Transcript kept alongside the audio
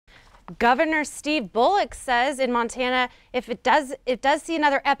Governor Steve Bullock says in Montana, if it does see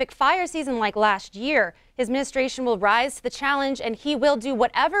another epic fire season like last year, his administration will rise to the challenge and he will do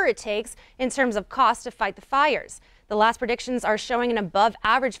whatever it takes in terms of cost to fight the fires. The last predictions are showing an above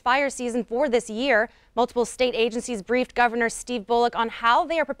average fire season for this year. Multiple state agencies briefed Governor Steve Bullock on how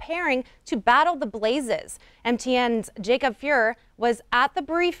they are preparing to battle the blazes. MTN's Jacob Fuhrer was at the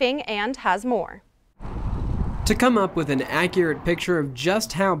briefing and has more. To come up with an accurate picture of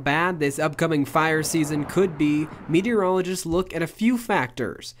just how bad this upcoming fire season could be, meteorologists look at a few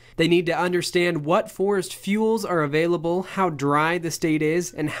factors. They need to understand what forest fuels are available, how dry the state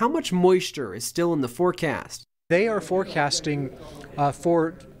is, and how much moisture is still in the forecast. They are forecasting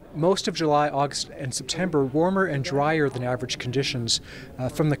for most of July, August, and September warmer and drier than average conditions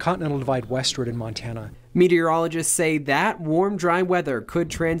from the Continental Divide westward in Montana. Meteorologists say that warm, dry weather could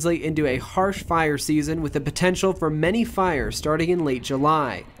translate into a harsh fire season with the potential for many fires starting in late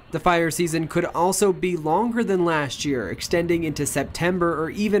July. The fire season could also be longer than last year, extending into September or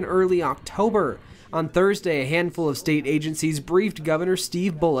even early October. On Thursday, a handful of state agencies briefed Governor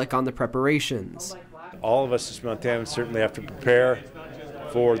Steve Bullock on the preparations. All of us as Montanans certainly have to prepare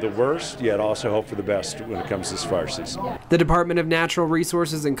for the worst, yet also hope for the best when it comes to this fire season. The Department of Natural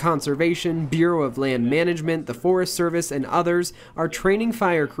Resources and Conservation, Bureau of Land Management, the Forest Service, and others are training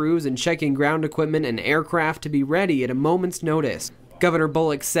fire crews and checking ground equipment and aircraft to be ready at a moment's notice. Governor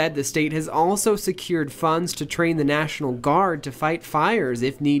Bullock said the state has also secured funds to train the National Guard to fight fires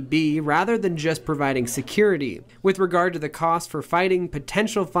if need be, rather than just providing security. With regard to the cost for fighting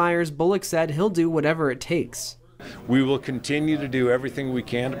potential fires, Bullock said he'll do whatever it takes. We will continue to do everything we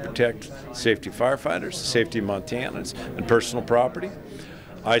can to protect safety firefighters, safety of Montanans, and personal property.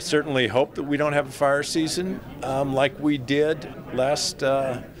 I certainly hope that we don't have a fire season like we did last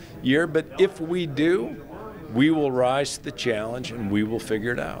year, but if we do, we will rise to the challenge and we will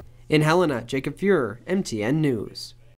figure it out. In Helena, Jacob Fuhrer, MTN News.